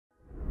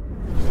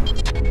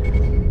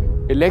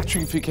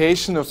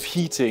Electrification of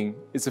heating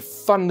is a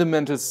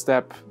fundamental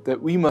step that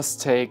we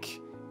must take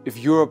if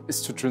Europe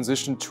is to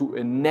transition to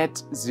a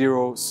net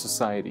zero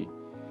society.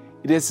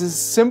 It is as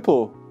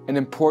simple and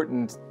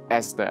important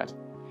as that.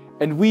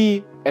 And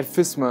we at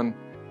Viessmann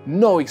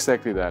know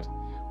exactly that.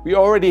 We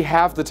already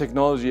have the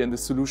technology and the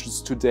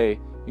solutions today,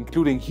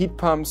 including heat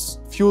pumps,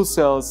 fuel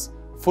cells,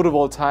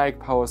 photovoltaic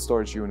power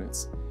storage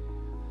units.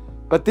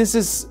 But this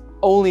is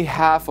only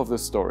half of the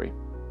story.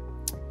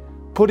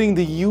 Putting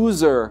the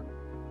user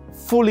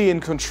fully in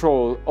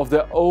control of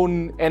their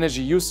own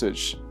energy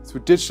usage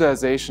through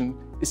digitalization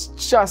is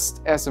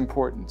just as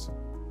important.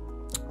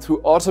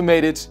 Through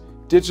automated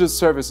digital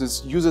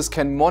services, users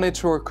can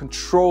monitor and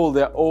control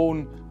their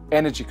own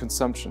energy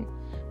consumption,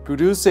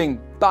 producing,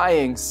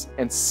 buying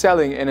and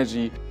selling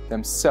energy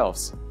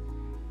themselves.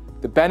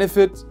 The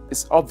benefit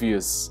is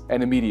obvious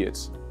and immediate.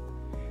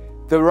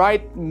 The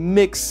right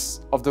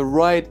mix of the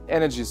right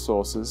energy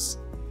sources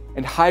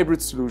and hybrid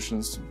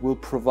solutions will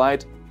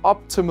provide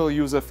optimal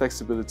user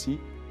flexibility,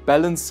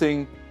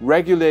 balancing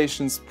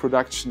regulations,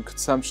 production,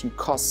 consumption,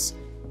 costs,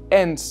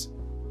 and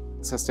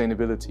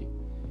sustainability.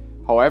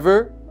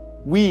 However,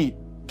 we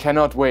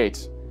cannot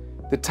wait.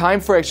 The time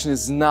for action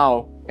is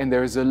now, and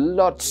there is a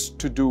lot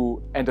to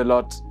do and a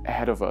lot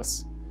ahead of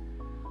us.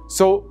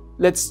 So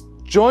let's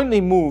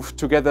jointly move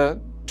together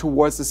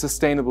towards a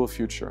sustainable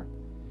future,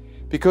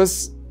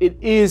 because it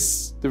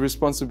is the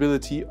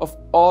responsibility of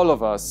all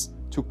of us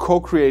to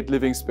co-create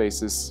living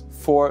spaces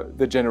for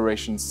the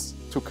generations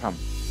to come.